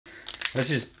Let's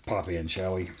just pop in,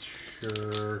 shall we?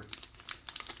 Sure.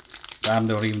 Time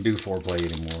don't even do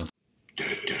foreplay anymore.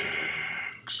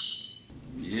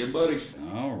 Yeah, buddy.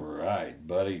 All right,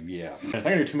 buddy. Yeah. I think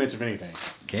I do 2 minutes of anything.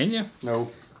 Can you?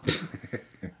 No.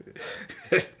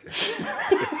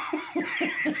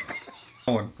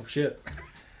 Oh shit.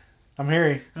 I'm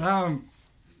Harry. And I'm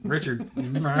Richard.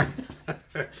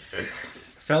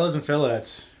 Fellas and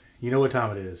fellettes, you know what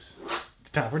time it is. It's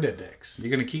time for dead decks.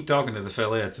 You're going to keep talking to the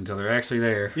fellettes until they're actually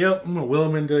there. Yep, I'm going to will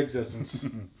them into existence.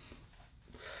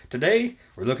 Today,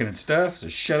 we're looking at stuff, so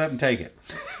shut up and take it.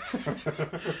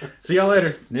 See y'all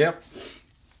later. Yep.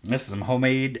 This is some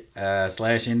homemade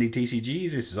slash indie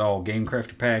TCGs. This is all Game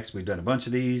Crafter packs. We've done a bunch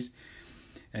of these.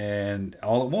 And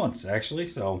all at once, actually.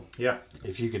 So, yeah.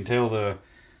 If you can tell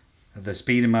the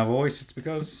speed in my voice, it's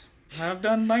because I've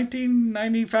done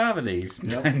 1995 of these.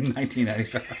 Yep.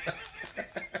 1995.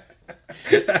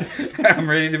 I'm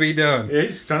ready to be done. Yeah,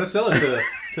 he's trying to sell it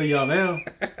to y'all now.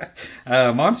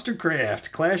 Monster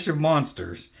Craft, Clash of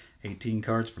Monsters. 18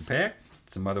 cards per pack.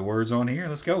 Some other words on here.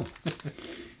 Let's go.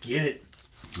 Get it.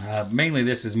 Mainly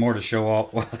this is more to show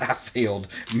off. Well, I failed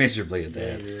miserably at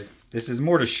that. Yeah, you did. This is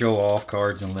more to show off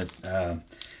cards and let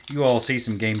you all see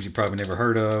some games you probably never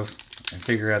heard of and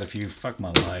figure out if you, fuck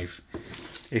my life,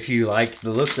 if you like the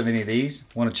looks of any of these,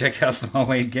 want to check out some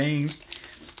homemade games.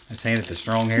 Let's hand it to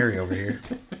Strong Harry over here.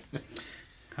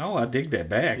 Oh, I dig that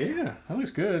back. Yeah, that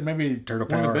looks good. Maybe Turtle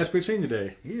one of Power. the best we've seen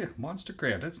today. Yeah, Monster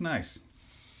Craft. That's nice.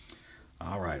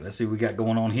 All right, let's see what we got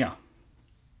going on here.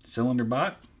 Cylinder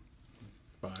Bot.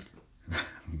 But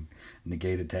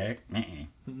Negate attack.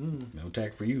 No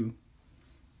attack for you.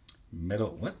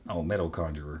 Metal. What? Oh, Metal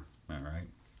Conjurer. All right.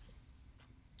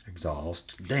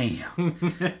 Exhaust.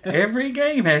 Damn. Every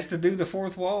game has to do the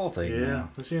fourth wall thing. yeah, Now.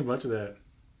 I've seen a bunch of that.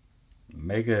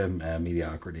 Mega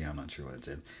Mediocrity. I'm not sure what it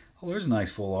said. Oh, there's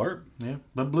nice full art. Yeah,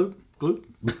 but bloop, gloop.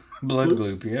 Blood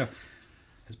Gloop. Gloop. Yeah.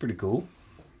 That's pretty cool.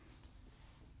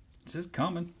 This is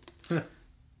common.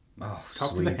 Oh,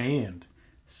 Talk sweet. to the hand.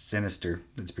 Sinister.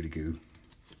 That's pretty cool.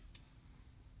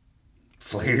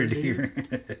 Flare Deer.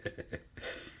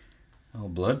 Oh,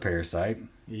 Blood Parasite.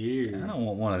 Yeah. I don't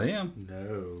want one of them.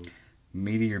 No.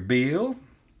 Meteor Bill.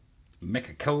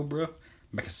 Mecha Cobra.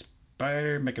 Mecha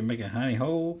Spider. Mecha Honey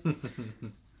Hole.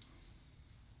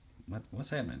 What's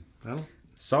happening? No.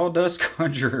 Sawdust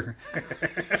Conjurer.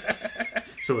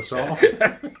 So a saw.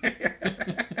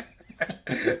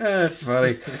 That's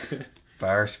funny.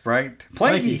 Fire Sprite.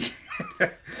 Planky. I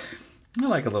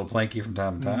like a little Planky from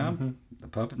time to time. The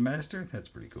Puppet Master. That's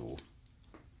pretty cool.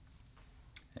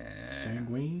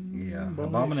 Sanguine. Yeah,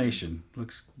 Abomination.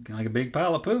 Looks like a big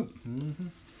pile of poop.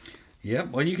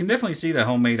 Yep, well, you can definitely see the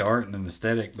homemade art and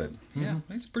aesthetic, but yeah,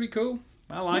 it's pretty cool.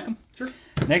 I like them. Sure.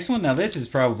 Next one, now this is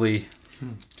probably,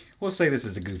 we'll say this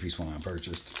is the goofiest one I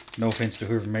purchased. No offense to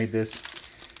whoever made this,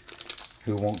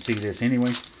 who won't see this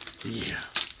anyway. Yeah.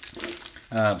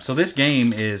 So this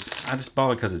game is, I just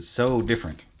bought it because it's so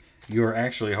different. You're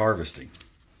actually harvesting.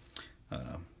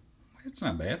 It's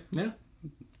not bad. Yeah.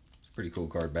 It's a pretty cool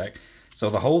card back. So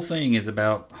the whole thing is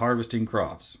about harvesting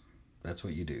crops. That's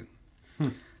what you do.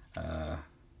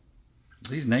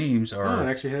 These names are... Oh, it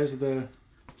actually has the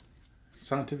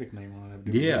scientific name on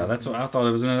it. Yeah, that's what I thought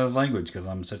it was in another language because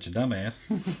I'm such a dumbass.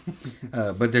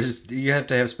 But you have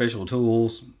to have special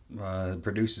tools. It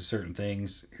produces certain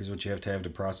things. Here's what you have to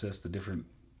process the different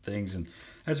things, and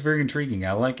that's very intriguing.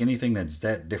 I like anything that's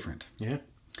that different. Yeah.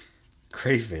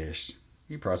 Crayfish.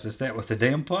 You process that with a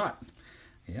damn pot.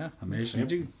 Yeah, I mean, you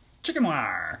do. Chicken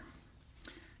wire.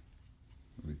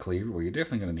 Cleaver. Well, you're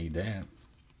definitely going to need that.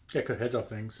 Yeah, cut heads off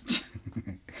things.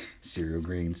 Cereal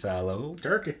green silo.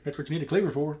 Turkey. That's what you need a cleaver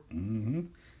for.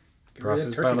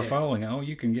 Processed by the following. Oh,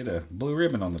 you can get a blue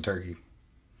ribbon on the turkey.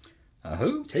 A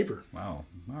who? Caper. Wow.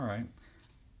 All right.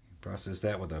 Process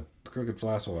that with a crooked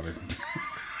fly swatter.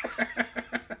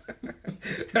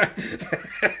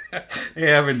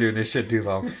 Yeah, I've been doing this shit too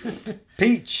long.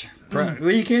 Peach.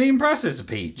 Well, you can't even process a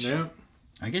peach. Yeah.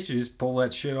 I guess you just pull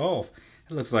that shit off.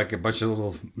 It looks like a bunch of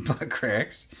little butt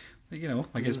cracks. But, you know,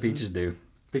 I guess peaches do.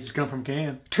 Peaches come from a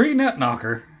can. Tree nut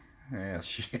knocker. Yeah,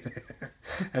 shit.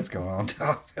 That's going on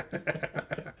top.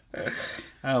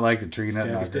 I like the tree nut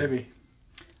knocker. Stabby.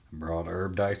 Broad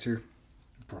herb dicer.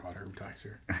 Broad herb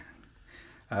dicer.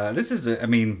 This is, I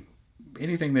mean,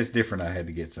 anything that's different, I had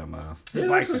to get some Yeah,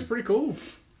 spice. that's pretty cool.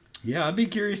 Yeah, I'd be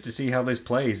curious to see how this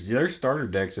plays. There's starter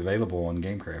decks available on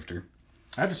Game Crafter.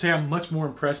 I have to say I'm much more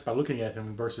impressed by looking at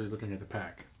them versus looking at the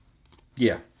pack.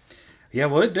 Yeah. Yeah,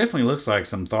 well, it definitely looks like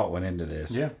some thought went into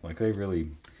this. Yeah. Like they really,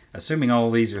 assuming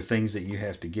all these are things that you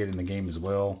have to get in the game as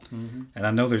well. And I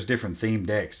know there's different themed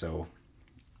decks, so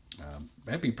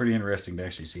That'd be pretty interesting to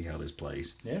actually see how this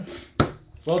plays. Yeah.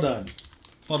 Well done.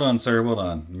 Well done, sir. Well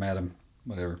done, madam.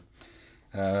 Whatever.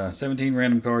 17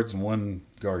 random cards and 1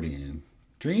 Guardian.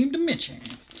 Dream Dimension.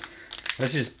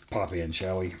 Let's just pop in,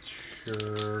 shall we?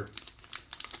 Sure.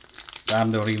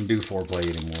 Time don't even do foreplay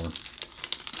anymore.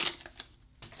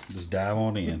 Just dive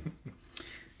on in.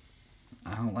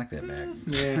 I don't like that back.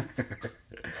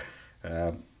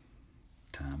 Yeah.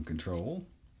 Time control.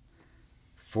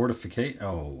 Fortification.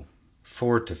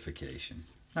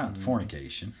 Not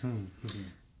fornication.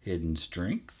 Hidden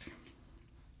strength.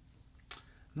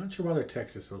 I'm not sure why their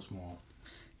text is so small.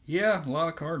 Yeah, a lot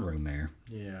of card room there.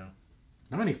 Yeah.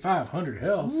 9,500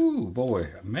 health. Ooh, boy.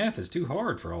 Math is too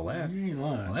hard for all that. You ain't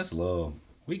lying. Well, that's a little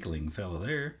weakling fella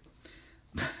there.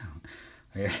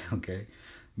 Yeah, okay.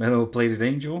 Metal plated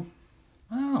angel.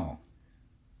 Oh.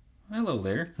 Hello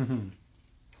there.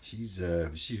 She's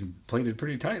plated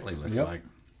pretty tightly, looks like.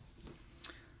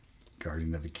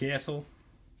 Guardian of the Castle.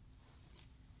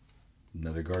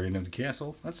 Another Guardian of the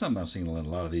Castle. That's something I've seen in a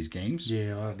lot of these games.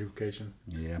 Yeah, a lot of duplication.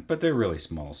 Yeah, but they're really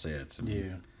small sets. I mean,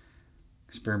 Yeah.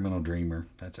 Experimental Dreamer.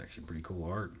 That's actually pretty cool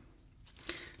art.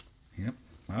 Yep.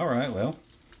 All right, well.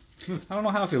 I don't know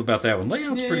how I feel about that one.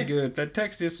 Layout's pretty good. That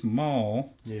text is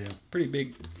small. Yeah. Pretty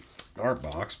big art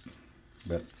box.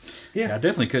 But yeah, I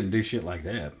definitely couldn't do shit like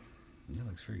that. That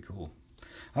looks very cool.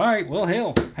 All right, well,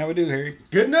 hell. How we do, Harry?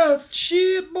 Good enough.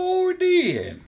 Shit, boy, we did.